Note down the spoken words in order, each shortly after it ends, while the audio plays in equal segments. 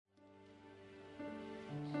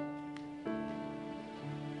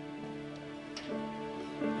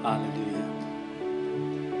Aleluya.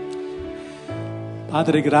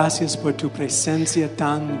 Padre, gracias por tu presencia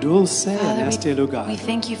tan dulce en este lugar. We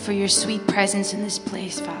thank you for your sweet presence in this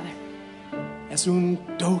place, Father. Es un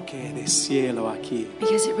toque de cielo aquí.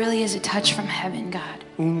 Because it really is a touch from heaven, God.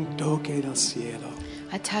 Un toque del cielo.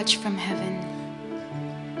 A touch from heaven.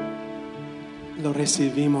 Lo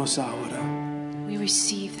recibimos ahora. We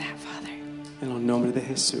receive that, Father. En el nombre de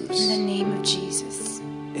Jesús. In the name of Jesus.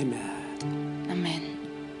 Amen. Amen.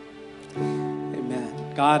 Amen.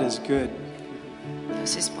 God is good.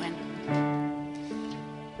 Dios es bueno.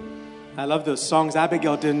 I love those songs.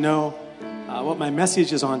 Abigail didn't know what my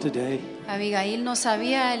message is on today. Abigail no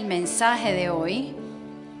sabía el mensaje de hoy,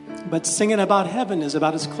 But singing about heaven is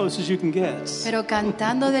about as close as you can get. pero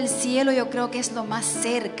cantando del cielo yo creo que es lo más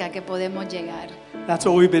cerca que podemos llegar. That's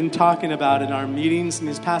what we've been talking about in our meetings in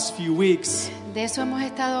these past few weeks. De eso hemos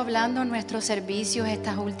estado hablando en nuestros servicios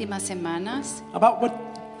estas últimas semanas. About what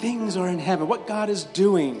things are in heaven, what God is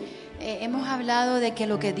doing. Hemos hablado de que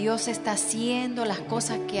lo que Dios está haciendo, las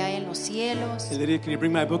cosas que hay en los cielos. Hey, Lydia, can you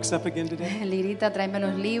bring my books up again today? Lirita, tráeme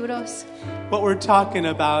los libros. What we're talking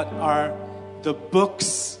about are the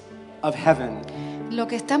books of heaven. Lo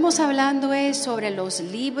que estamos hablando es sobre los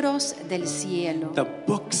libros del cielo. The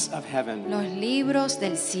books of heaven. Los libros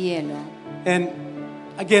del cielo. And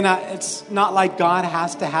again, it's not like God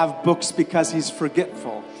has to have books because he's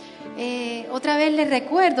forgetful. Otra vez les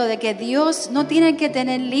recuerdo de que Dios no tiene que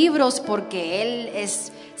tener libros porque Él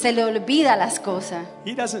se le olvida las cosas.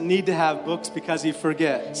 He doesn't need to have books because he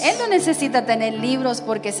forgets. Él no necesita tener libros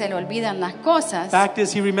porque se le olvidan las cosas. Fact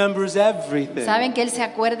is, he remembers everything. Saben que Él se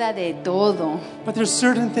acuerda de todo. But there's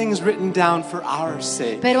certain things written down for our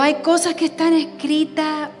sake. Pero hay cosas que están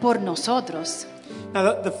escritas por nosotros.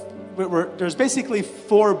 Now, there's basically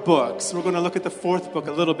 4 books. We're going to look at the 4th book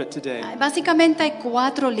a little bit today. Básicamente hay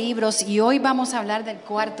 4 libros y hoy vamos a hablar del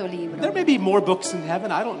 4º libro. There may be more books in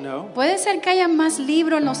heaven, I don't know. Puede ser que haya más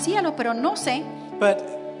libros en los cielos, pero no sé. But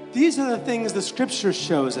these are the things the Scripture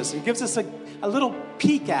shows us. It gives us a little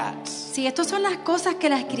peek at. Sí, estas son las cosas que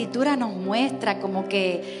la Escritura nos muestra, como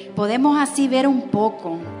que podemos así ver un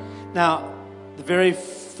poco. Now, the very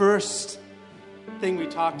first thing we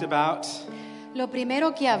talked about Lo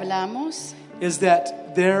primero que hablamos, is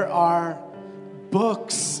that there are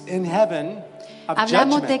books in heaven of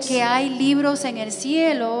hablamos de judgments. que hay libros en el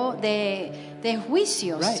cielo de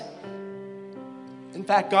juicios. Right. In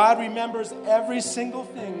fact, God remembers every single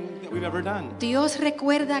thing that we've ever done. Dios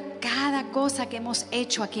recuerda cada cosa que hemos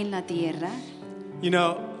hecho aquí en la tierra. You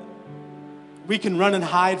know, we can run and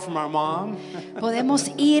hide from our mom. Podemos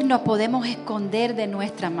ir, nos podemos esconder de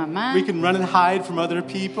nuestra mamá. We can run and hide from other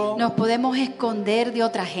people. Nos podemos esconder de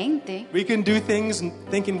otra gente. We can do things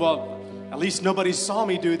thinking, well, at least nobody saw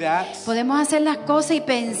me do that. Podemos hacer las cosas y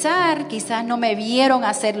pensar, quizás no me vieron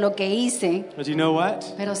hacer lo que hice. But you know what?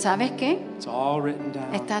 Pero ¿sabes qué? It's all written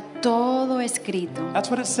down. Está todo escrito. That's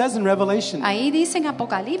what it says in Revelation. Ahí dice en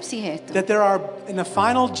Apocalipsis esto. That there are, in the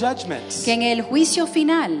final judgments, Que en el juicio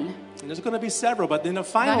final, and there's going to be several, but in the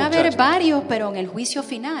van a final haber judgment, varios, pero en el juicio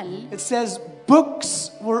final, it says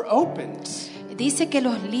books were opened. dice que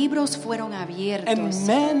los libros fueron abiertos. And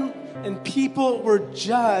men and people were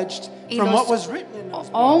judged Y from los what was written in those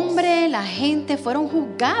books. hombres, la gente fueron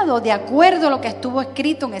juzgados de acuerdo a lo que estuvo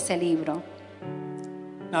escrito en ese libro.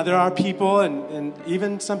 Now there are people and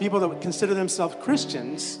even some people that would consider themselves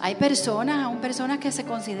Christians Hay personas, aún personas que se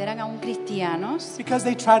consideran aún cristianos, because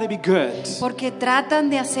they try to be good. porque tratan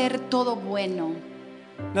de hacer todo bueno.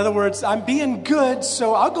 In other words, I'm being good,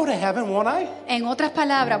 so I'll go to heaven, won't I? En otras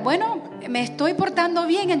palabras, bueno, me estoy portando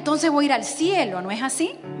bien, entonces voy a ir al cielo, ¿no es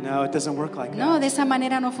así? No, it doesn't work like No, that. de esa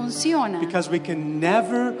manera no funciona. Because we can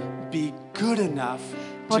never be good enough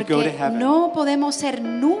to go to Porque heaven. no podemos ser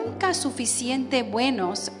nunca suficiente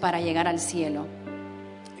buenos para llegar al cielo.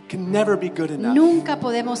 It can never be good enough. Nunca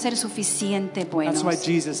podemos ser suficiente buenos. That's why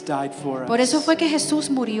Jesus died for us. Por eso fue que Jesús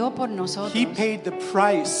murió por nosotros. He paid the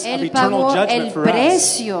price of Él eternal pagó judgment el for us.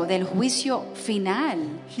 precio del juicio final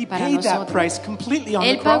He para paid that nosotros. price completely on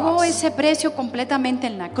Él the pagó cross. ese precio completamente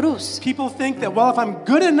en la cruz. People think that, well, if I'm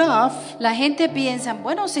good enough, La gente piensa,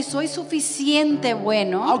 bueno, si soy suficiente I'll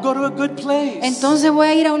bueno, go to a good place. entonces voy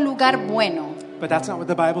a ir a un lugar bueno. But that's not what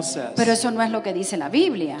the Bible says. Pero eso no es lo que dice la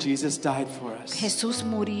Biblia. Jesus died for us. Jesús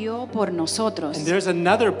murió por nosotros. And there's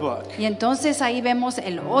another book Y entonces ahí vemos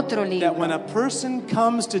el otro that when libro. a person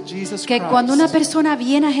comes to Jesus Que cuando una Christ, persona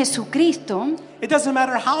viene a Jesucristo, it doesn't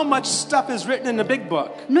matter how much stuff is written in the big book.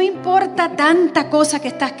 no importa tanta cosa que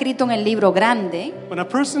está escrito en el libro grande. When a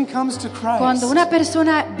person comes to Cuando Christ una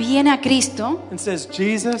persona viene a Cristo and says,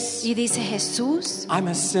 Jesus, y dice, Jesús, I'm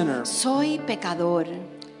a sinner. soy pecador.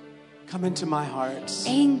 Come into my heart.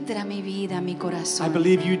 Entra a mi vida, a mi I corazón.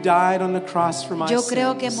 believe you died on the cross for my Yo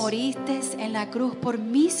creo que sins. moriste en la cruz por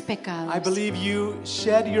mis I pecados. believe you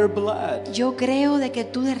shed your blood Yo creo de que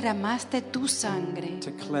tú derramaste tu sangre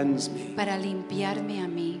to cleanse me. para limpiarme a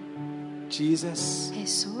mí. Jesus,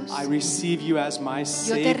 Jesús, I receive you as my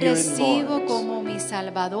yo te Savior and recibo Lord. como mi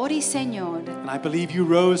Salvador y Señor. And I believe you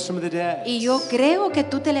rose from the dead. Y yo creo que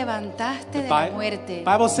tú te levantaste de la muerte.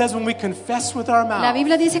 Bible says when we confess with our La mouth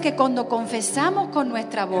Biblia dice que cuando confesamos con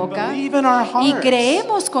nuestra boca and believe in our y hearts,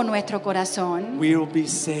 creemos con nuestro corazón, we will be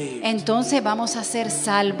saved. entonces vamos a ser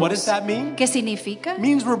What does salvos. that mean? ¿Qué significa? It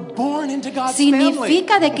means we're born into God's family.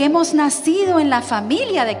 Significa de que hemos nacido en la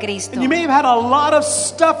familia de Cristo. And you may have had a lot of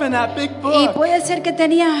stuff in that big Y book. puede ser que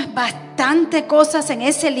tenías bastante cosas en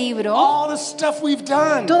ese libro, All the stuff we've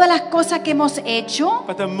done. todas las cosas que hemos hecho,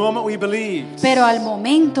 But the moment we believed, pero al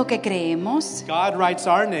momento que creemos, God writes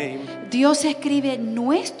our name Dios escribe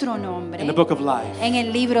nuestro nombre in the book of life. en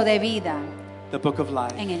el libro de vida. The book of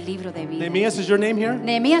life. En el libro de vida. Nehemiah, is your name here?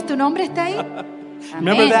 Nehemías, ¿tu nombre está ahí?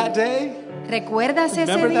 Remember Amén. that day? ¿Recuerdas ese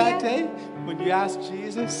Remember día? that day when you asked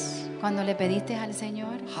Jesus? Cuando le pediste al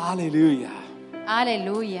Señor. Hallelujah.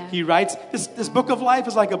 Aleluya. He writes, this book of life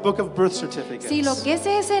is like a book of birth certificates. Sí, lo que es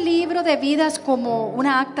ese libro de vida es como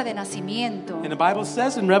una acta de nacimiento. And the Bible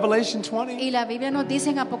says in Revelation 20 Y la Biblia nos dice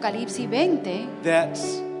en Apocalipsis 20 that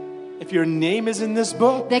if your name is in this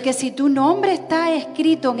book, de que si tu nombre está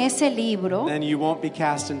escrito en ese libro, then you won't be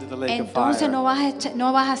cast into the lake of entonces fire.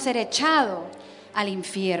 no vas a ser echado al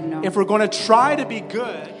infierno. If we're going to try to be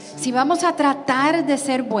good Si vamos a tratar de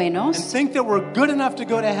ser and buenos think that we're good enough to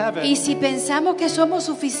go to heaven, y si pensamos que somos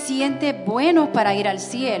suficientemente buenos para ir al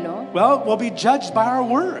cielo, well, we'll be judged by our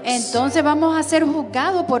works. entonces vamos a ser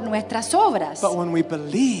juzgados por nuestras obras. But when we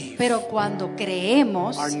believe, Pero cuando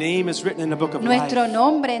creemos, our name is written in the book of nuestro life.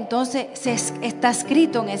 nombre entonces está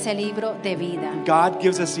escrito en ese libro de vida. God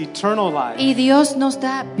gives us eternal life Y Dios nos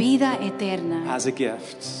da vida eterna as a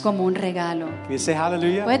gift. como un regalo. Can you say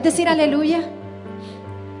hallelujah? ¿Puedes decir aleluya?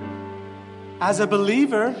 As a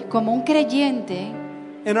believer, Como un creyente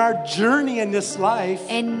in our journey in this life,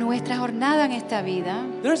 en nuestra jornada en esta vida,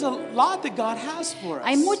 there's a lot that God has for us.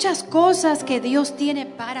 hay muchas cosas que Dios tiene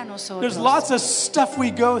para nosotros. There's lots of stuff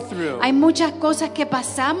we go through. Hay muchas cosas que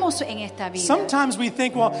pasamos en esta vida. Sometimes we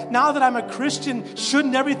think, well, now that I'm a Christian,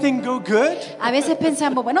 shouldn't everything go good? A veces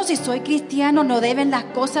pensamos, bueno, si soy cristiano, ¿no deben las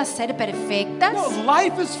cosas ser perfectas? No,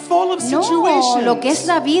 life is full of No, situations. lo que es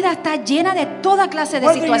la vida está llena de toda clase de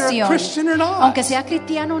Whether you're a situaciones. Christian or not. Aunque seas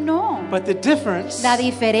cristiano, no. But the difference La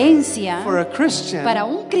diferencia for a Christian para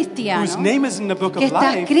un cristiano whose name is in the book que of está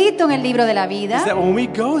life escrito en el libro de la is vida that when we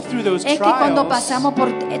go through those es que cuando trials, pasamos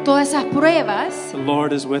por todas esas pruebas, the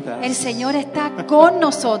Lord is with el us. Señor está con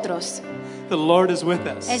nosotros. The Lord is with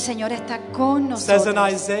El us. Señor está con It says in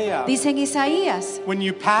nosotros. Isaiah, Dice en Isaías, when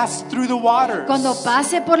you pass through the waters, cuando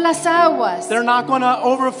pase por las aguas, they're not going to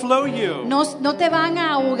overflow you. no te van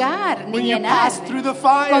a ahogar ni When you llenar. pass through the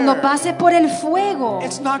fire, Cuando pases por el fuego,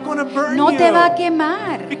 it's not going to burn no you. te va a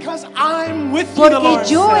quemar. Because I'm with you, the Porque Lord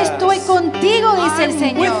yo says. estoy contigo, dice el I'm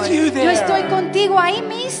Señor. with you Yo there. estoy contigo ahí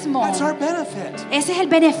mismo. That's our benefit. Ese es el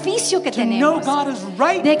beneficio que To know tenemos. God is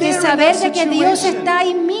right De que there in saber that de que Dios situation. está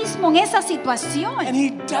ahí mismo en esa And situación. He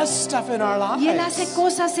does stuff in our lives. Y Él hace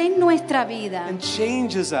cosas en nuestra vida. and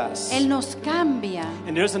changes us. Él nos cambia.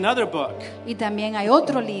 And there's another book. Y también hay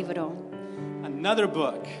otro libro. Another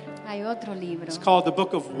book. Hay otro libro. It's called the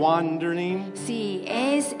Book of Wandering, Sí,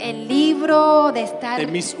 es el libro de estar de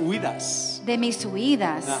mis huidas. de mis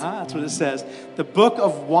huidas. That's what it says. The Book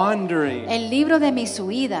of Wandering El libro de mis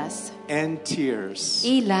huidas and Tears.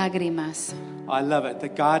 y lágrimas. I love it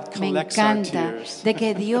that God Me collects our encanta tears. de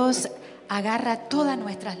que Dios agarra todas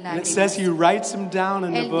nuestras And it says lágrimas. He writes them down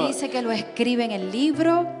in the Él book. dice que lo escribe en el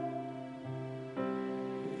libro,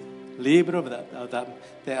 Libro of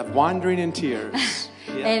the Wandering and Tears.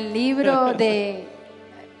 Yeah. el libro de...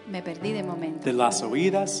 Me perdí de momento. De las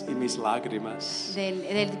huidas y mis lágrimas.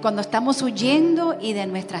 Cuando estamos huyendo y de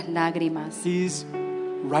nuestras lágrimas. He's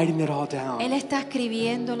writing it all down. Él está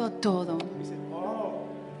escribiéndolo todo. He said, oh,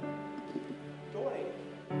 Dory,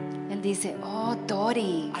 Él dice, oh,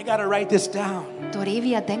 Tori, I got to write this down.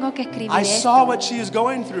 Toribia, tengo que escribir I saw esto. what she is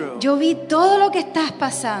going through. Yo vi todo lo que estás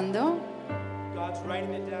pasando. God's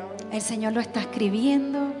writing it down. El Señor lo está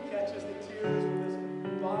escribiendo. Catches the tears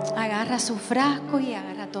with his bottle. Agarra su frasco y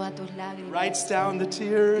agarra todas tus lágrimas. Writes down the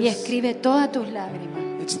tears. Y escribe todas tus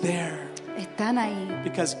lágrimas. It's there. Están ahí.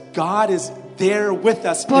 Because God is there with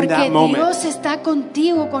us in Porque that moment. Dios está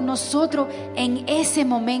contigo, con nosotros en ese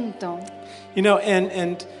momento. You know,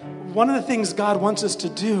 and one of the things God wants us to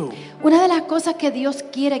do. Una de las cosas que Dios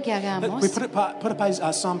quiere que We hagamos, put up by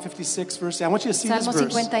Psalm 56, verse 8. I want you to see this Salmo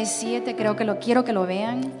verse. 57, quiero que lo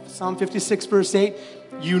vean. Psalm 56, verse 8.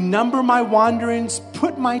 You number my wanderings,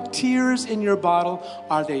 put my tears in your bottle.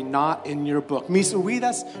 Are they not in your book? Mis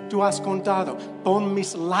huidas tú has contado. Pon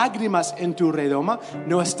mis lágrimas en tu redoma.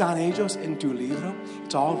 ¿No están ellos en tu libro?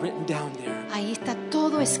 It's all written down there. Ahí está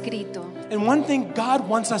todo escrito. And one thing God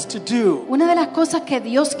wants us to do Una de las cosas que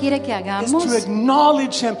Dios quiere que is hagamos, to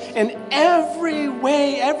acknowledge Him in every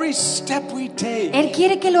way, every step we take. Él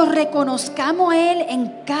quiere que lo reconozcamos a Él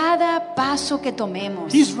en cada paso que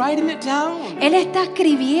tomemos. He's writing it down. Él está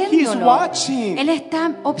escribiéndolo. He's watching. Él está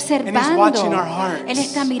And observando. he's watching our hearts. Él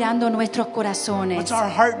está mirando nuestros corazones. What's our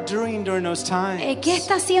heart doing during those times? ¿Qué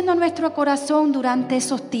está haciendo nuestro corazón durante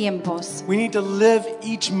esos tiempos? We need to live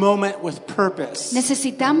each moment with purpose.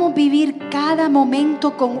 Necesitamos vivir cada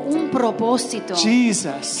momento con un propósito.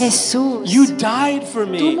 Jesus, Jesús, you died for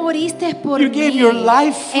tú me. moriste por You mí. gave your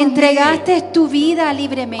life for Entregaste tu vida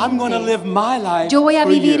libremente. I'm going to live my life Yo voy a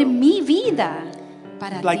for vivir you. mi vida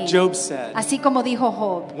para Like ti. Job said, Así como dijo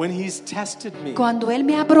Job, when He's tested me, cuando Él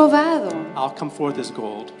me ha probado, I'll come forth as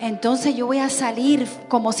gold. entonces yo voy a salir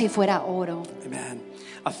como si fuera oro. Amen.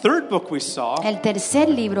 A third book we saw, El tercer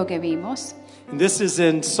libro que vimos, and this is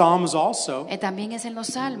in Psalms also. también es en los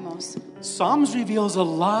Salmos. Psalms reveals a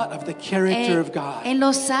lot of the character of God. En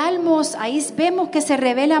los Salmos, ahí vemos que se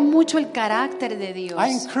revela mucho el carácter de Dios.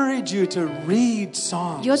 I encourage you to read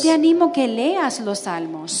Psalms. Yo te animo que leas los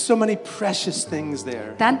Salmos. So many precious things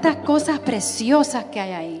there. Tantas cosas preciosas que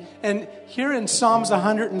hay ahí. And here in Psalms Ahí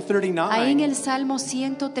en 139, el Salmo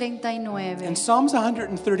 139. in Psalms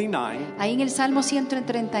 139, Ahí en el Salmo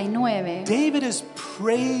 139. David is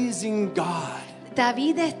praising God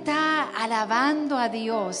David está alabando a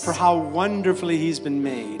Dios for how wonderfully he's been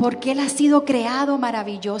made. porque él ha sido creado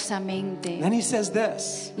maravillosamente. Then he says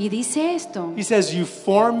this. Y dice esto: He says, you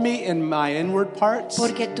formed me in my inward parts,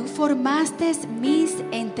 porque tú formaste mis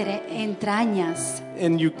entrañas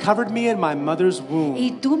and you covered me in my mother's womb.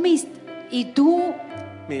 y tú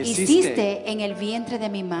Me hiciste en el vientre de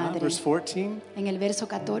mi madre. Verse 14. En el verso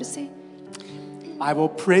 14. I will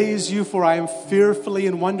praise you, for I am fearfully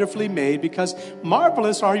and wonderfully made, because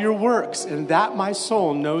marvelous are your works, and that my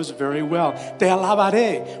soul knows very well. Te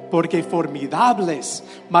alabaré, porque formidables,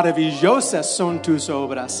 maravillosas son tus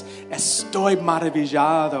obras. Estoy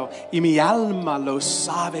maravillado, y mi alma lo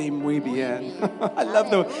sabe muy bien. I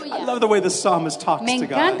love the way the psalmist talks Me to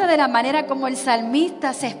encanta God. de la manera como el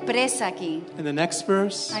salmista se expresa aquí. In the next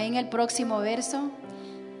verse, Ahí en el próximo verso,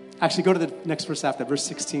 actually go to the next verse after, verse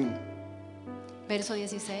 16. verso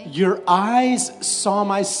 16. Your eyes saw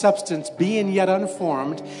my substance being yet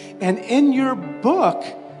unformed, and in your book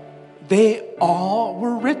they all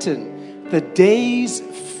were written, the days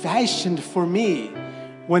fashioned for me,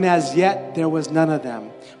 when as yet there was none of them.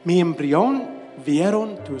 Mi embrión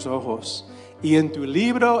vieron tus ojos, y en tu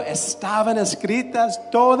libro estaban escritas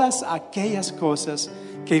todas aquellas cosas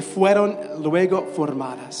que fueron luego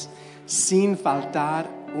formadas, sin faltar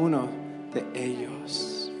uno de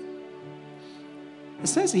ellos. It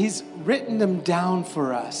says He's written them down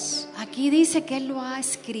for us. Aquí dice que él lo ha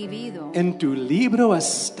escribido. En tu libro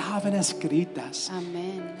estaban escritas.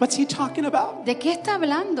 Amén. What's He talking about? ¿De qué está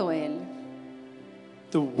hablando él?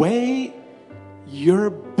 The way you're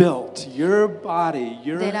built, your body,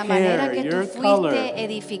 your De la manera hair, que tú your color. fuiste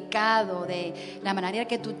edificado, de la manera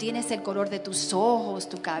que tú tienes el color de tus ojos,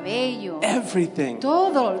 tu cabello, Everything.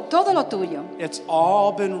 todo lo tuyo. It's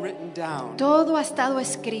all been written down Todo ha estado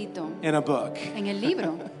escrito in a book. en el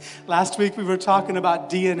libro. Last week we were talking about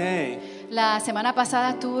DNA. La semana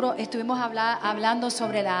pasada estuvimos hablando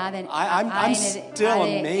sobre la ADN. I'm still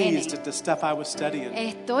amazed at the stuff I was studying.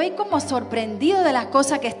 Estoy como sorprendido de las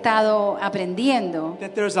cosas que he estado aprendiendo.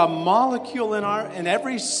 That there's a molecule in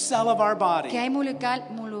every cell of our Que body. hay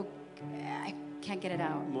I can't get it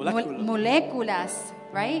out. Molécula. Moléculas,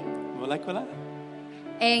 right? Molecular.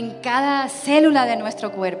 En cada célula de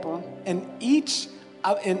nuestro cuerpo. And each,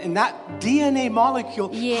 and that DNA molecule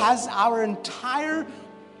Yeah. has our entire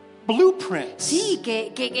blueprint. Sí,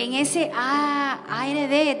 que en ese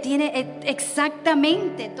ARD tiene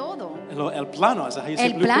exactamente todo. El plano, is that how you say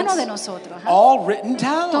El plano blueprints? de nosotros. Ajá. All written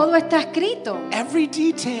down. Todo está escrito. Every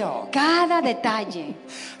detail. Cada detalle.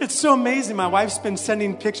 It's so amazing. My wife's been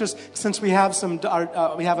sending pictures since we have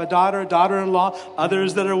we have a daughter-in-law,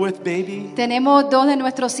 others that are with baby. Tenemos dos de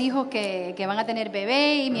nuestros hijos que van a tener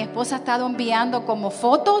bebé y mi esposa ha estado enviando como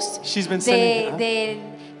fotos She's been sending,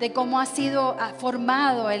 de cómo ha sido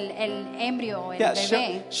formado el embrio, el Yeah,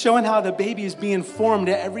 bebé. showing how the baby is being formed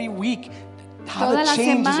every week. how Toda the la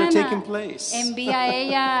changes are taking semana place. envía a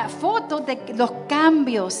ella fotos de los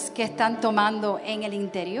cambios que están tomando en el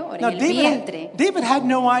interior, Now, en el vientre. David had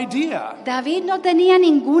no idea. David no tenía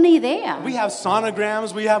ninguna idea. We have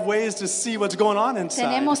sonograms, we have ways to see what's going on inside.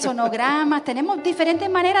 Tenemos sonogramas, tenemos diferentes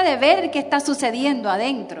maneras de ver qué está sucediendo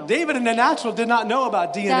adentro. David in the natural did not know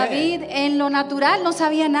about DNA. David en lo natural no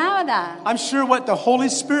sabía nada. I'm sure what the Holy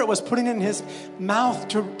Spirit was putting in his mouth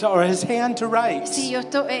or his hand to write. Sí, yo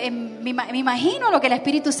me imagino lo que el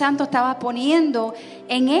Espíritu Santo estaba poniendo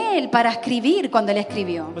en él para escribir cuando él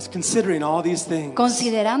escribió. Was considering all these things.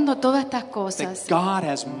 Considerando todas estas That cosas. God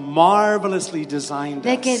has marvelously designed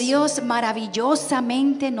De que us. Dios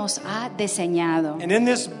maravillosamente nos ha diseñado. And in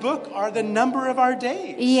this book are the number of our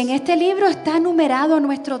days. Y en este libro está numerado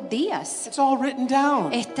nuestros días. It's all written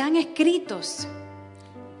down. Están escritos.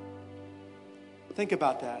 Think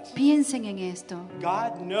about that. Piensen en esto.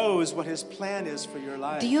 God knows what his plan is for your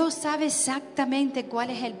life. Dios sabe exactamente cuál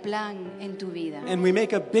es el plan en tu vida. And we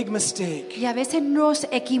make a big mistake Y a veces nos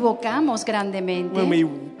equivocamos grandemente when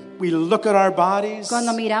we look at our bodies,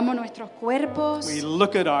 cuando miramos nuestros cuerpos, we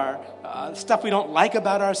look at our stuff we don't like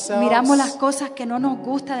about ourselves, miramos las cosas que no nos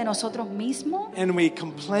gusta de nosotros mismos and we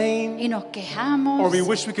complain, y nos quejamos. or we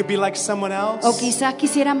wish we could be like someone else. O quizás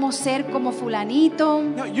quisiéramos ser como fulanito.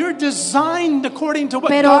 No, you're designed according to what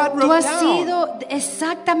Pero God tú wrote has down. sido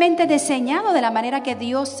exactamente diseñado de la manera que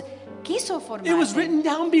Dios quiso It was formarte. written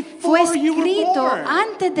down Fue before you were escrito born.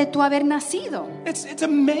 antes de tú haber nacido. It's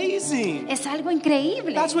amazing. Es algo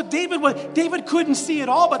increíble. That's what David couldn't see it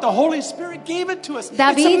all, but the Holy Spirit gave it to us.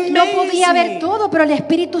 David It's no podía ver amazing todo, pero el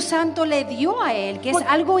Espíritu Santo le dio a él, que es What-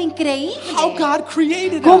 algo increíble. how God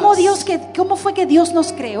created ¿Cómo, us. ¿Cómo fue que Dios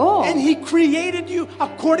nos creó? And he created you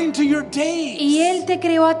according to your days. Y Él te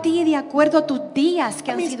creó a ti de acuerdo a tus días que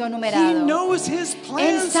I han mean, sido he numerados. knows his Él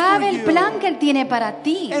plans sabe for el you. plan que Él tiene para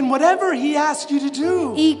ti. And whatever he asks you to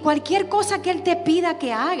do, Y cualquier cosa que Él te pida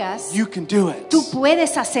que hagas, you can do it. tú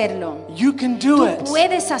puedes hacerlo. You can do Tú it.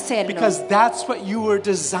 puedes hacerlo. Because that's what you were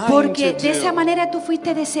designed Porque to de esa do. manera tú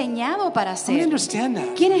fuiste diseñado para I hacerlo. understand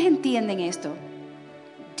that. ¿Quiénes entienden esto?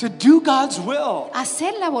 To do God's will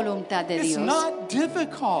Hacer la voluntad de is Dios not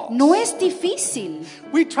difficult. no es difícil.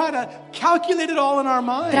 We try to calculate it all in our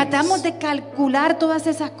minds. Tratamos de calcular todas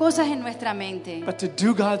esas cosas en nuestra mente. But to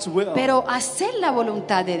do God's will Pero hacer la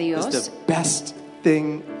voluntad de is Dios the best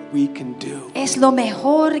thing we can do. es lo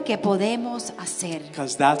mejor que podemos hacer.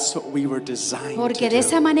 Because that's what we were designed Porque to de do.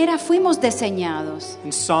 esa manera fuimos diseñados.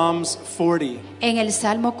 In Psalms 40, En el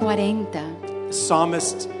Salmo 40, the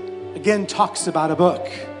psalmist again talks about a book.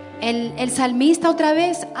 el salmista otra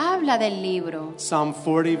vez habla del libro. Psalm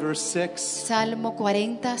 40, verse 6. Salmo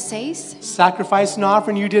 46. Sacrifice and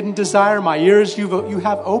offering you didn't desire. My ears you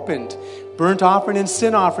have opened. Burnt offering and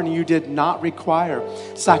sin offering you did not require.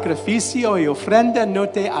 Sacrificio y ofrenda no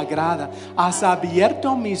te agrada. Has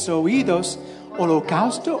abierto mis oídos.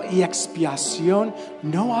 Holocausto y expiación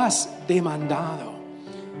no has demandado.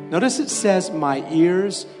 Notice it says, my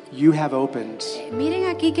ears you have opened. Miren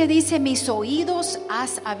aquí que dice, mis oídos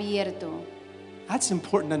has abierto. That's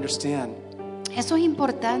important to understand. Eso es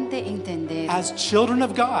importante entender. As children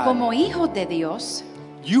of God, Como hijos de Dios,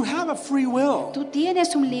 you have a free will. tú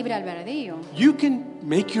tienes un libre albedrío. You can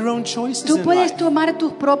make your own choices Tú in puedes life. tomar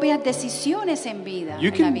tus propias decisiones en vida,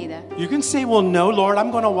 You en la vida. can say, well, no, Lord,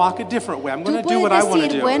 I'm going to walk a different way. I'm Tú going to do what puedes I want to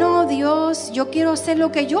decir, do. bueno, Dios, yo quiero hacer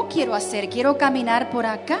lo que yo quiero hacer, quiero caminar por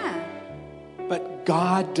acá. But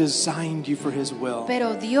God designed you for His will.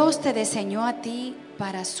 Pero Dios te diseñó a ti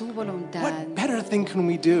para su voluntad. What better thing can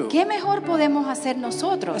we do? ¿Qué mejor podemos hacer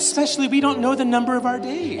nosotros? Especially we don't know the number of our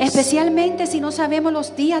days. Especialmente si no sabemos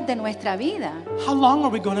los días de nuestra vida. How long are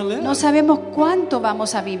we going to live? No sabemos cuánto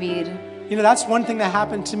vamos a vivir. You know, that's one thing that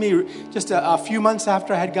happened to me just a few months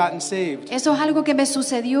after I had gotten saved. Eso es algo que me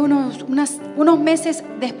sucedió unos meses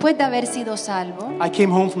después de haber sido salvo. I came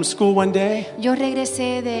home from school one day, Yo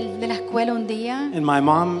regresé de la escuela un día and my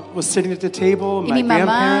mom was sitting at the table, y my mi mamá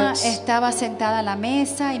grandparents, estaba sentada a la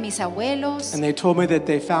mesa y mis abuelos and they told me that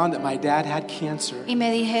they found that my dad had cancer. y me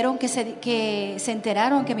dijeron que se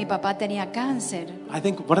enteraron que mi papá tenía cáncer. I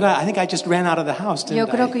think I just ran out of the house, Yo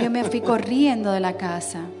didn't creo que I? yo me fui corriendo de la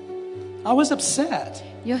casa. I was upset.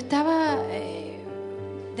 Yo estaba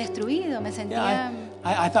destruido, me sentía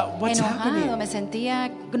I thought, what's enojado, me happening?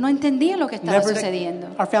 sentía, no entendía lo que estaba sucediendo.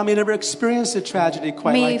 Our family never experienced a tragedy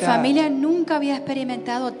quite Mi like that. familia nunca había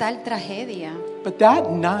experimentado tal tragedia, But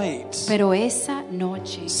that night, pero esa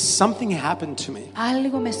noche something happened to me.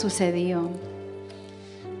 algo me sucedió.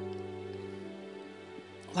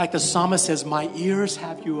 Like the psalmist says, my ears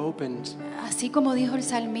have you opened. Así como dijo el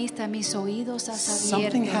salmista, mis oídos has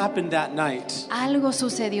Something abierto. happened that night Algo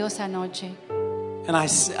sucedió esa noche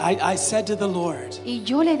And I said to the Lord, Y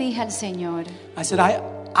yo le dije al Señor, I said,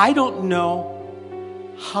 I don't know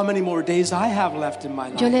how many more days I have left in my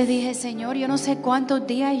yo le life. dije, Señor, yo no sé cuántos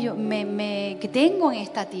días que tengo en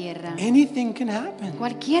esta tierra. Anything can happen.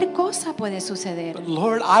 Cualquier cosa puede suceder. But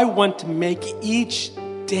Lord, I want to make each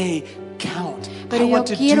day count. Pero I yo want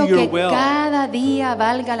to do quiero your que will. cada día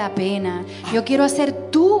valga la pena. Yo quiero hacer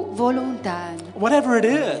tu voluntad. Whatever it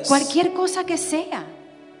is. Cualquier cosa que sea.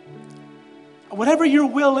 Whatever your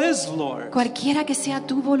will is, Lord. Cualquiera que sea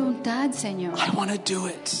tu voluntad, Señor. I want to do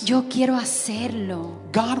it. Yo quiero hacerlo.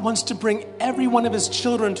 God wants to bring every one of his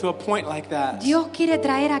children to a point like that. Dios quiere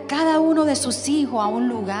traer a cada uno de sus hijos a un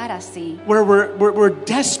lugar así. Where we're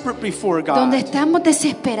desperate before God. Donde estamos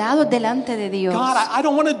desesperados delante de Dios. God, I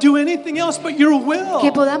don't want to do anything else but your will.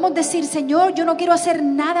 Que podamos decir, Señor, yo no quiero hacer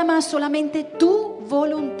nada más, solamente tu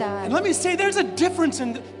voluntad. And let me say, there's a difference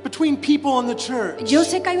between people in the church. Yo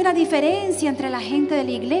sé que hay una diferencia entre la gente de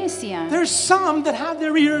la iglesia. There's some that have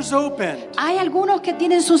their ears open. Hay algunos que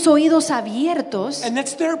tienen sus oídos abiertos. And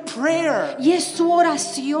it's their prayer. Y es su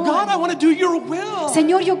oración. God, I want to do your will.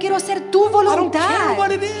 Señor, yo quiero hacer tu I don't voluntad. care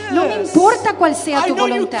what it is. No me importa cuál sea I tu know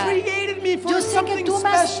you voluntad. created me for Yo sé que something tú me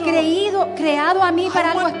has special. creado a mí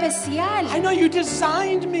para algo I especial. know you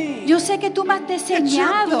designed me. Yo sé que tú me has It's your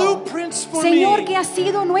diseñado. blueprints for Señor, me. que ha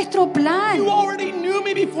sido nuestro plan. You already knew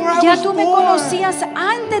me before I Ya was tú me born. conocías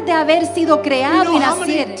antes de haber sido You creado know y how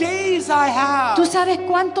many nacer. days I have. Tú sabes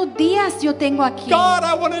cuántos días yo tengo aquí. God,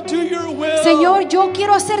 I want to do your will. Señor, yo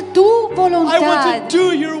quiero hacer tu I voluntad. want to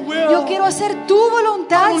do your will. Yo quiero hacer tu I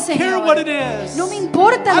voluntad, don't care Señor. what it is. No me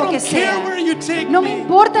importa I lo don't que care sea. where you take No me. me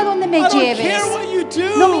importa dónde me I don't lleves. care what you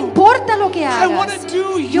do. No me importa lo que I want hagas. to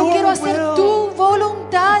do Yo your quiero hacer will. tu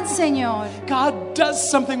voluntad, Señor. God does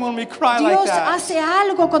something when we cry like Dios that. hace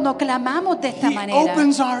algo cuando clamamos de esta He manera.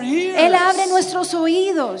 opens our ears. Él abre nuestros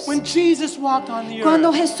oídos. When Jesus walked on the Cuando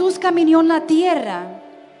earth, Jesús caminó en la tierra,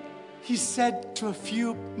 he said to a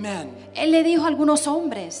few men, Él le dijo a algunos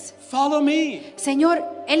hombres, follow me. Señor,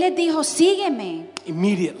 Él les dijo, sígueme.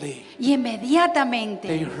 Immediately, Y they inmediatamente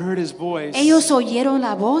heard his voice ellos oyeron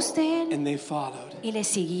la voz de Él and they followed. y le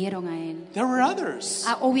siguieron a Él. There were others.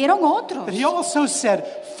 Hubieron otros But he also said,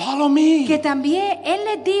 follow me. que también Él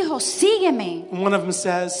les dijo, sígueme. And one of them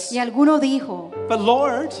says, Y alguno dijo, but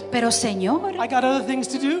Lord, pero Señor, I got other things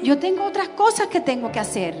to do. yo tengo otras cosas que tengo que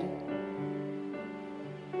hacer.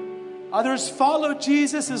 Others followed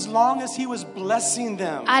Jesus as long as he was blessing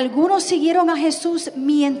them. Algunos siguieron a Jesús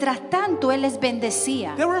mientras tanto Él les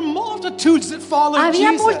bendecía. There were multitudes that followed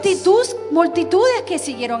Había Jesus multitudes que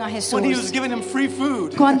siguieron a when he was Jesús. giving them free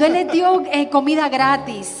food, Cuando Él les dio comida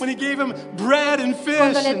gratis, when he gave them bread and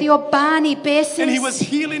cuando fish, les dio pan y and he was peces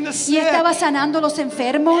healing the y sick. estaba sanando a los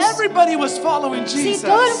enfermos. Everybody was following Si Jesus.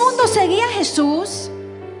 todo el mundo seguía a Jesús,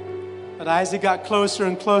 But as he got closer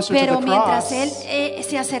and closer to pero the mientras cross, Él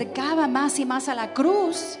se acercaba más y más a la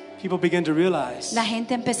cruz, people began to realize, la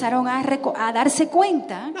gente empezaron a darse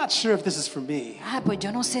cuenta, I'm not sure if this is for me. pues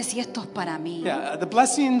yo no sé si esto es para mí. Yeah, the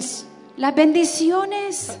blessings Las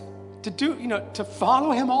bendiciones, to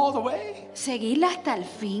follow him all the way. seguirla hasta el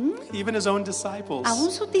fin, Even his own disciples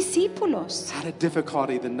aún sus discípulos had a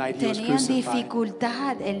difficulty the night he was tenían crucified.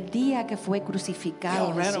 dificultad el día que fue They crucificado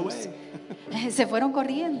all ran Jesús. away. Se fueron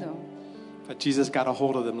corriendo, But Jesus got a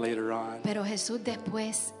hold of them later on. pero Jesús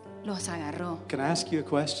después los agarró. Can I ask you a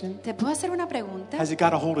question? ¿Te puedo hacer una pregunta? Has he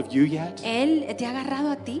got a hold of you yet? ¿Él te ha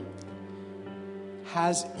agarrado a ti?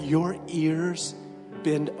 Has your ears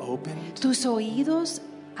been opened? ¿Tus oídos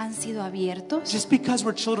han sido abiertos? Just because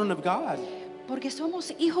we're children of God, Porque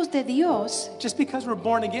somos hijos de Dios, just because we're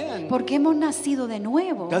born again, porque hemos nacido de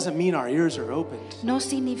nuevo, doesn't mean our ears are opened. no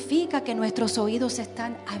significa que nuestros oídos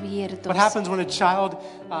están abiertos. What happens when a child,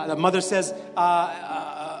 the mother says,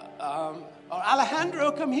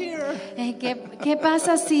 Alejandro, come here. ¿Qué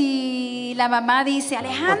pasa si la mamá dice,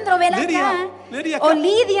 Alejandro, ven acá? Lydia, O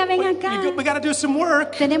Lidia, ven acá. We got to do some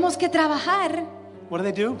work. Tenemos que trabajar. What do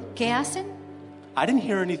they do? ¿Qué hacen? I didn't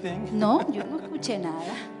hear anything. No, yo no escuché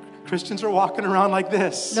nada. Christians are walking around like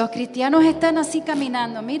this. Los cristianos están así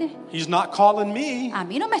caminando. Mire, He's not calling me. a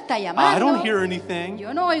mí no me está I llamando. don't hear anything.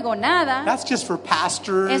 Yo no oigo nada. That's just for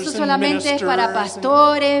pastors Eso and solamente es para ministers.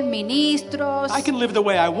 pastores, ministros. I can live the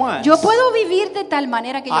way I want. Yo puedo vivir de tal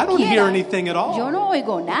manera que I yo don't hear quiera. anything at all. Yo no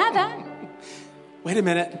oigo nada. Wait a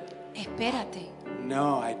minute. Espérate.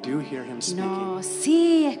 No, I do hear him speaking. No,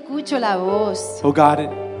 sí, escucho la voz. Oh God,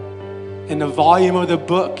 in the volume of the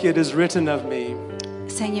book it is written of me.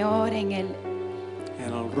 Señor, en el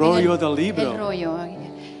rollo del el libro, rollo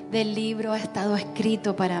del libro ha estado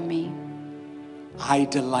escrito para mí. I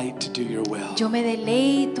delight to do your will. Yo me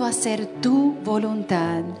deleito a hacer tu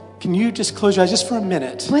voluntad. Can you just close your eyes just for a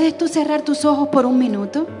minute? ¿Puedes tú cerrar tus ojos por un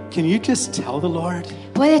minuto? Can you just tell the Lord,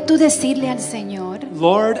 ¿Puedes tú decirle al Señor,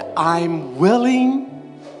 Lord, I'm willing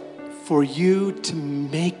for you to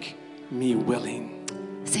make me willing.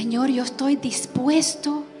 Señor, yo estoy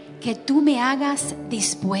dispuesto, que tú me hagas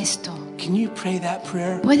dispuesto? Can you pray that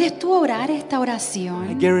prayer? ¿Puedes tú orar esta I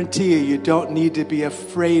oración? guarantee you don't need to be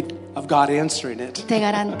afraid of God answering it. Te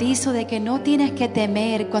garantizo de que no tienes que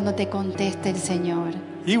temer cuando te conteste el Señor.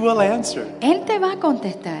 He will answer. Él te va a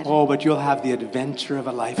contestar. Oh, but you'll have the adventure of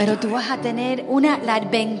a Pero tú lifetime vas a tener la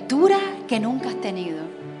aventura que nunca has tenido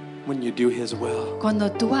when you do His will.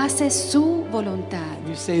 cuando tú haces su voluntad. Can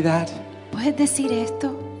you say that? ¿Puedes decir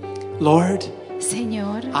esto? Lord,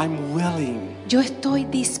 Señor, I'm willing yo estoy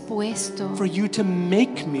dispuesto. for you to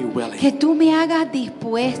make me Que willing. tú me hagas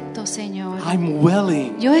dispuesto, Señor. I'm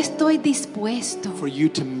willing Yo estoy dispuesto. for you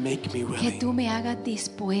to make me Que tú willing me hagas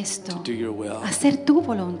dispuesto to do your will. a hacer tu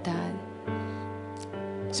voluntad.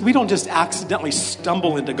 So we don't just accidentally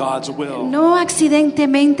stumble into God's will. No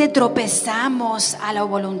accidentalmente tropezamos a la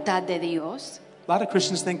voluntad de Dios. A lot of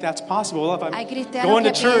Christians think that's possible. Well, if Hay I'm cristianos going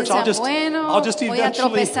que to church, piensan, I'll just voy a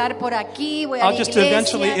eventually tropezar por aquí, voy a I'll la just iglesia,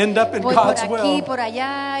 eventually end up in voy God's por aquí, will. por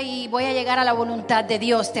allá y voy a llegar a la voluntad de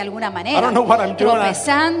Dios de alguna manera. I don't know what I'm doing.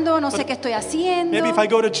 Tropezando, no sé qué estoy haciendo. Maybe if I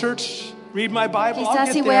go to church, read my Bible, I'll Quizás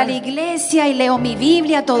get si voy a la there. iglesia y leo mi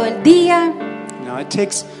Biblia todo el día. No, it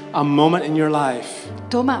takes a moment in your life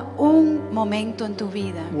Toma un momento en tu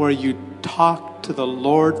vida where you talk to the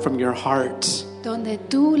Lord from your heart. donde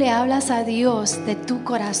tú le hablas a Dios de tu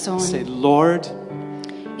corazón Say, Lord,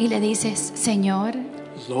 y le dices, Señor,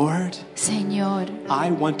 Lord, Señor, I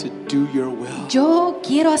want to do your will. yo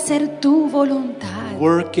quiero hacer tu voluntad.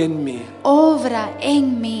 Work in me, Obra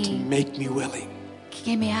en mí, make me willing.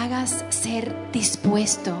 que me hagas ser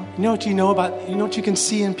dispuesto. You know what you can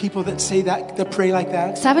see in people that say that pray like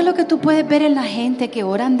that? ¿Sabes lo que tú puedes ver en la gente que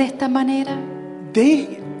oran de esta manera?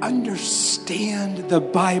 They understand the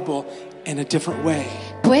Bible in a different way.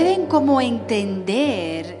 Pueden como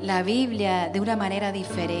entender la Biblia de una manera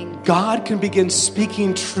diferente. God can begin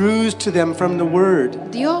speaking truths to them from the Word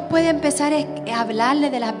Dios puede empezar a hablarle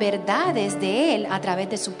de las verdades de Él a través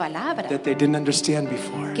de su palabra, that they didn't understand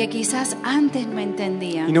before. que quizás antes no You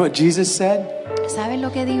entendían. know what Jesus said? ¿Sabes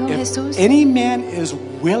lo que dijo If Jesús? any man is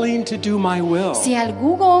willing to do my will, Si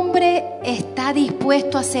algún hombre está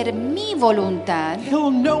dispuesto a hacer mi voluntad,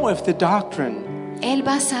 he'll know if the doctrine él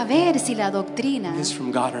va a saber si la doctrina, is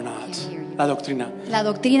from God or not. La doctrina. la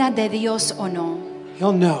doctrina es de Dios o no.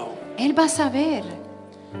 He'll know. Él va a saber.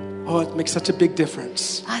 Oh, it makes such a big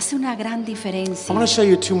difference. Hace una gran I diferencia. want to show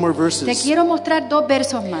you two more Te verses. quiero mostrar dos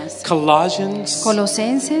versos más. Colossians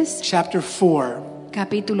Colosenses, chapter 4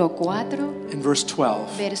 capítulo 4, and verse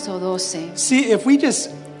 12. verso 12. See, if we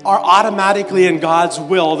just are automatically in God's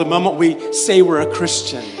will the moment we say we're a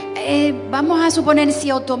Christian, Vamos a suponer si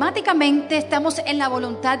automáticamente estamos en la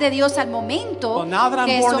voluntad de Dios al momento Well, now that I'm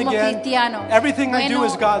que born somos again, cristianos. everything I do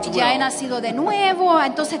is God's ya he will. nacido de nuevo,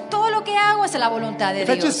 entonces todo lo que hago es la voluntad de if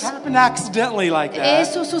it just Dios. happened accidentally like that,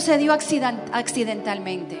 Eso sucedió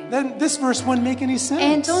accidentalmente. then this verse wouldn't make any sense.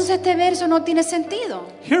 Entonces este verso no tiene sentido.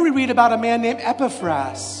 Here we read about a man named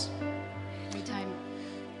Epaphras.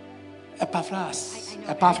 Epaphras.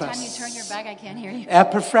 Every time you turn your back, I can't hear you.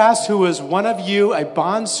 Epaphras, who is one of you, a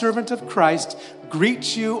bondservant of Christ,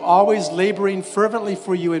 greets you, always laboring fervently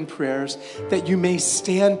for you in prayers, that you may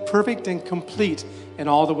stand perfect and complete in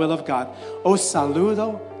all the will of God. Os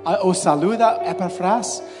saluda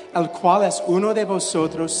Epaphras, el cual es uno de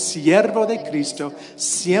vosotros, siervo de Cristo,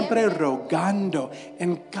 siempre rogando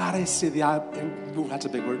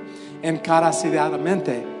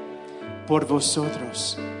encarecidamente por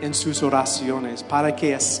vosotros en sus oraciones, para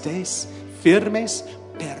que estéis firmes,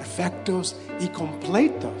 perfectos y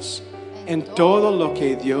completos en todo lo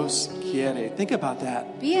que Dios quiere. Think about that.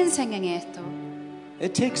 Piensen en esto.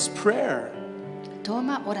 It takes prayer.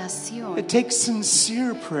 Toma oración. It takes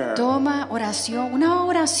sincere prayer. Toma oración, una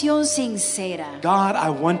oración sincera. God,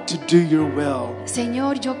 I want to do your will.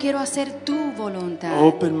 Señor, yo quiero hacer tu voluntad.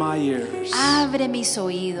 Open my ears. Abre mis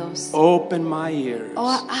oídos. Open my ears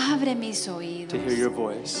Abre mis oídos to hear your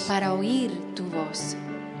voice. para oír tu voz.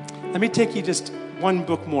 Let me take you just one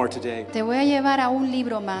book more today. Te voy a llevar a un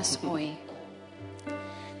libro más hoy.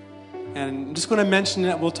 And I'm just going to mention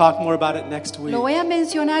it. We'll talk more about it next week. Lo voy a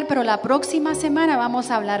mencionar, pero la próxima semana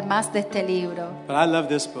vamos a hablar más de este libro. But I love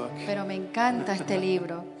this book. Pero me encanta este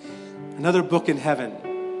libro. Another book in heaven.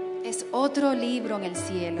 Es otro libro en el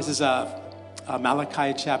cielo. This is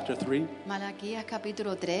Malachi chapter 3. Malaquías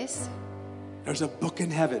capítulo 3. There's a book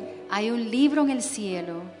in heaven. Hay un libro en el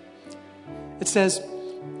cielo. It says,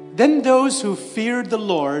 Then those who feared the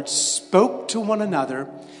Lord spoke to one another,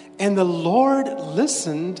 and the Lord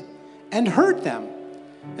listened and heard them.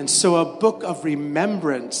 And so a book of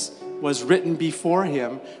remembrance was written before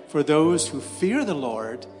him for those who fear the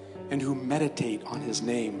Lord and who meditate on his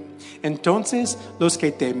name. Entonces los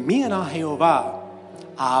que temían a Jehová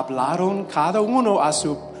hablaron cada uno a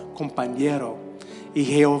su compañero, y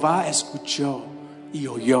Jehová escuchó y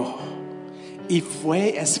oyó. Y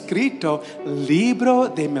fue escrito libro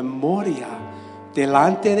de memoria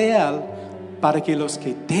delante de él para que los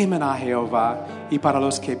que temen a Jehová y para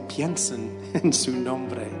los que piensan en su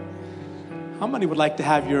nombre. How many would like to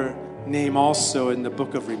have your name also in the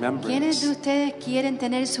book of ¿Quiénes remembrance? de ustedes quieren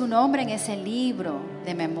tener su nombre en ese libro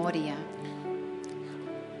de memoria?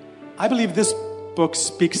 I believe this book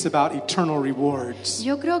speaks about eternal rewards.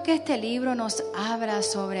 Yo creo que este libro nos habla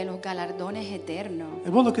sobre los galardones eternos.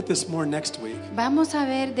 And we'll look at this more next week. Vamos a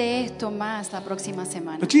ver de esto más la próxima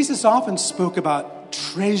semana. But Jesus often spoke about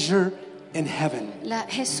treasure in heaven.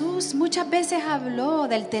 Jesús muchas veces habló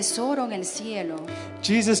del tesoro en el cielo.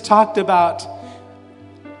 Jesus talked about,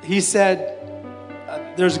 he said,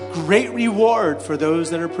 there's great reward for those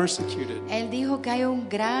that are persecuted. Él dijo que hay un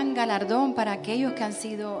gran galardón para aquellos que han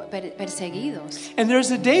sido perseguidos. And there's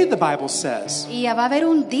a day, the Bible says, Y va a haber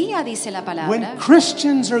un día, dice la when palabra,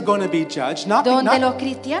 Christians are going to be judged, donde los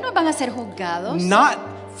cristianos van a ser juzgados, not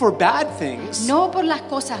for bad things, no por las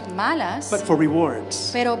cosas malas, but for rewards.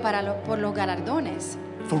 pero por los galardones,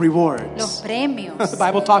 For los rewards. premios. The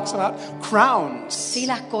Bible talks about crowns. Sí,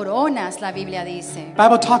 las coronas, la Biblia dice. The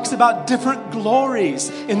Bible talks about different glories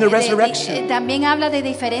in the resurrection. También habla de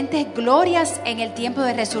diferentes glorias en el tiempo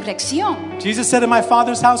de resurrección. Jesus said, in my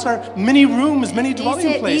Father's house are many rooms, many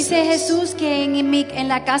dwelling places. Dice Jesús que en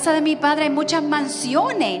la casa de mi Padre hay muchas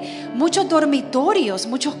mansiones, muchos dormitorios,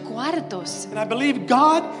 muchos cuartos. And I believe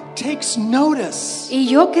God takes notice Y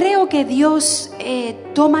yo creo que Dios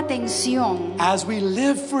toma atención as we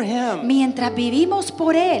live for Him, mientras vivimos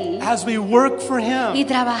por Él as we work for y Him.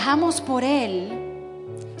 trabajamos por Él.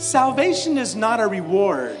 Salvation is not a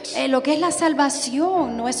reward. Lo que es la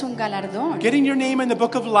salvación no es un galardón. Getting your name in the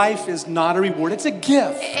book of life is not a reward, it's a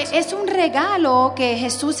gift. Es un regalo que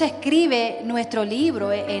Jesús escribe nuestro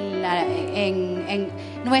libro, en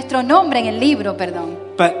nuestro nombre en el libro, perdón.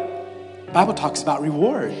 But the Bible talks about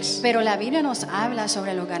rewards. Pero la Biblia nos habla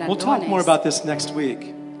sobre los We'll talk more galardones. about this next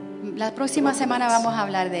week. La próxima semana vamos a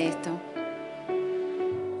hablar de esto.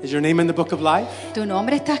 Is your name in the book of life? ¿Tu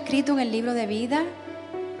nombre está escrito en el libro de vida?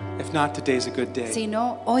 If not, today's a good day Si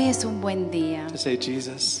no, hoy es un buen día to say,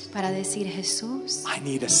 Jesus, para decir, Jesús, I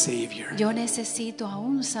need a Savior. yo necesito a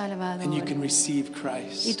un And you Salvador. can receive Y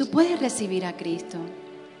Christ. tú puedes recibir a Cristo.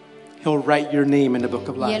 He'll write your name in the book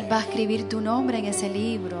of Y Él life. va a escribir tu nombre en ese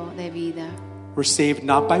libro de vida. We're saved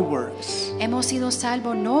not by works, Hemos sido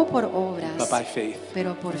salvos no por obras, but by faith.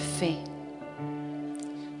 pero por fe.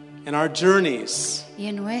 In our journeys, Y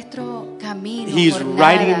en nuestro camino, He's jornada,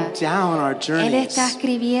 writing down our Él está journeys.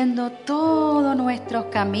 escribiendo todos nuestros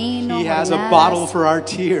caminos, He has a jornadas. bottle for our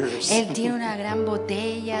tears. Él tiene una gran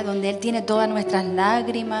botella donde Él tiene todas nuestras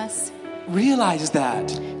lágrimas. Realize that.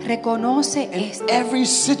 Reconoce In esto, every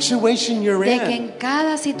situation you're de que in, en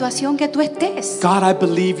cada situación que tú estés, God, I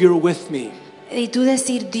believe you're with me. y tú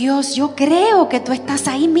decir, Dios, yo creo que tú estás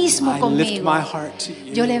ahí mismo I lift conmigo. my heart to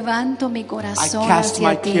Yo you. levanto mi I corazón cast my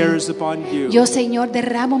hacia ti. cares upon you. Yo, Señor,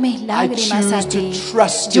 derramo mis lágrimas a choose to ti.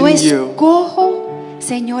 trust Yo in you. escojo,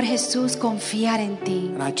 Señor Jesús, confiar en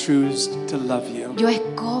ti. And I choose to love you. Yo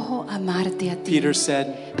escojo amarte a ti. Peter said,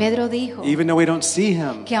 Pedro dijo even though we don't see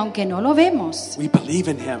him, que aunque no lo vemos, we believe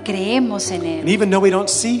in him. creemos en And Él. even though we don't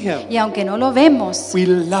see him, Y aunque no lo vemos, we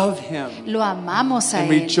love him lo amamos a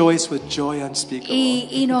and Él. rejoice with joy unspeakable.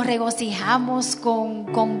 Y nos regocijamos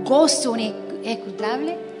con gozo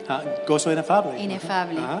inescrutable. Gozo inefable.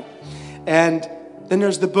 Inefable. And then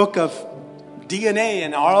there's the book of DNA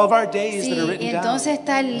and all of our days that are Sí, y written down. entonces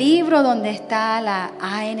está el libro donde está la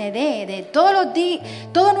AND de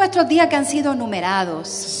todos nuestros días que han sido numerados.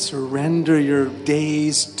 Surrender your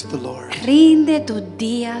days to the Lord. Rinde tus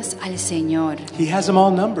días al Señor. He has them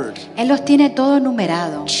all numbered. Él los tiene todos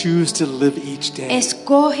numerados. Choose to live each day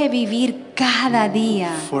Escoge vivir cada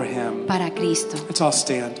día for him. para Cristo. Let's all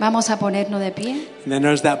stand. Vamos a ponernos de pie. And then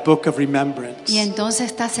there's that book of remembrance. Y entonces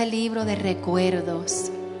está ese libro de recuerdos.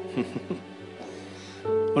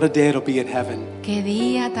 What a day it'll be in heaven. Qué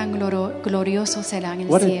día tan glorioso será en el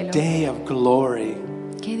What a cielo. day of glory.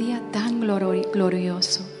 Qué día tan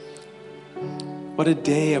glorioso. What a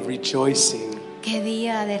day of rejoicing. Qué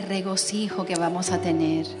día de regocijo que vamos a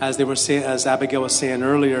tener. As Abigail was saying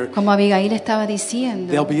earlier, Como Abigail estaba diciendo,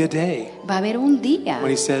 there'll be a day va a haber un día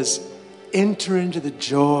when he says, enter into the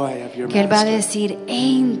joy of your que Él va a master. decir,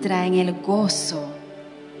 entra en el gozo.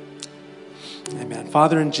 Amen.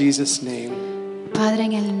 Father, in Jesus' name, Padre,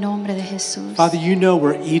 en el nombre de Jesús, Father, you know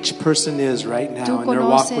where each person is right tú now in their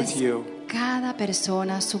walk with conoces you. cada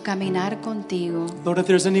persona, su caminar contigo. Lord, if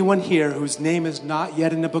there's anyone here whose name is not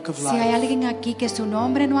yet in the book of Si hay life, alguien aquí que su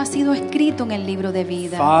nombre no ha sido escrito en el libro de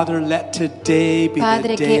vida, Father, let today be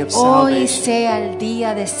Padre, the day que of hoy salvation. sea el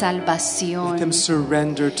día de Let salvación, them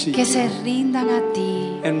surrender to que se you rindan a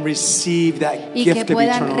ti and receive that y que gift of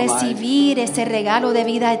puedan eternal life. recibir ese regalo de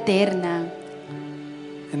vida eterna.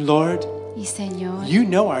 And Lord, Y Señor, you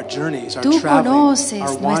know our journeys, our tú traveling, conoces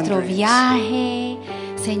our nuestro wanderings. viaje,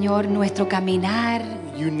 Señor, nuestro caminar.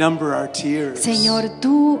 You number our tears. Señor,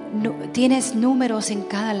 tú tienes números en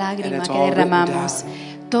cada lágrima And it's que all derramamos.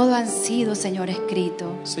 written Todo han sido, Señor,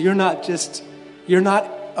 escrito. So you're not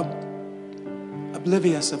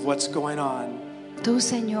oblivious of what's going on. Tú,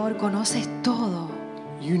 Señor, conoces todo.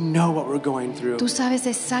 You know what we're going through. Tú sabes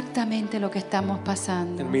exactamente lo que estamos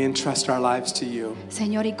pasando. And we entrust our lives to you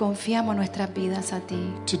Señor, y confiamos nuestras vidas a ti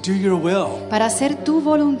to do your will. para hacer tu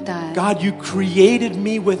voluntad. God, you created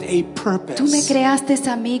me with a purpose. Tú me creaste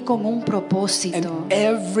a mí con un propósito. And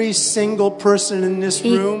every single person in this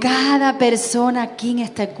Y room cada persona aquí en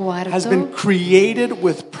este has been cuarto created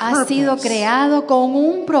with ha sido purpose creado con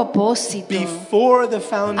un propósito. before the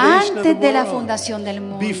foundation of the Antes de la world. fundación del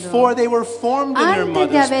mundo. Before they were formed in their Antes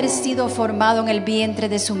mother's de haber womb. sido formado en el vientre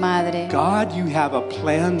de su madre. God, you have a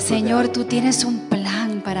plan for Señor, them. tú tienes un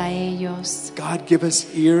plan para ellos. God, give us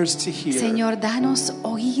ears to hear Señor, danos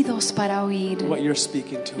oídos para oír what you're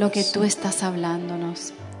speaking to lo que us. tú estás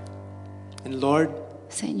hablándonos. And Lord,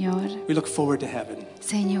 Señor, we look forward to heaven,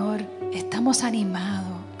 Señor, estamos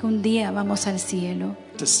animados que un día vamos al cielo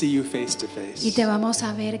to see you face to face. y te vamos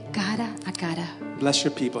a ver cara a cara. Bless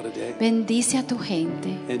your people today. Bendice a tu gente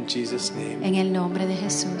In Jesus' name. en el nombre de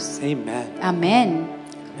Jesús. Amen. Amén.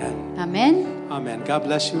 Amen. Amén. Amen. God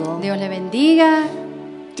bless you all. Dios le bendiga.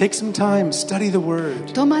 Take some time, study the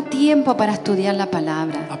word. Toma tiempo para estudiar la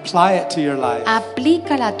palabra. Apply it to your life.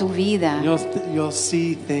 Aplícala a tu vida You'll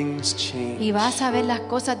see things change. y vas a ver las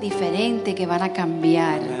cosas diferentes que van a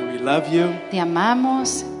cambiar. And we love you. Te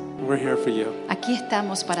amamos. We're here for you. Aquí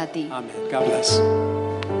estamos para ti. Amen. God bless.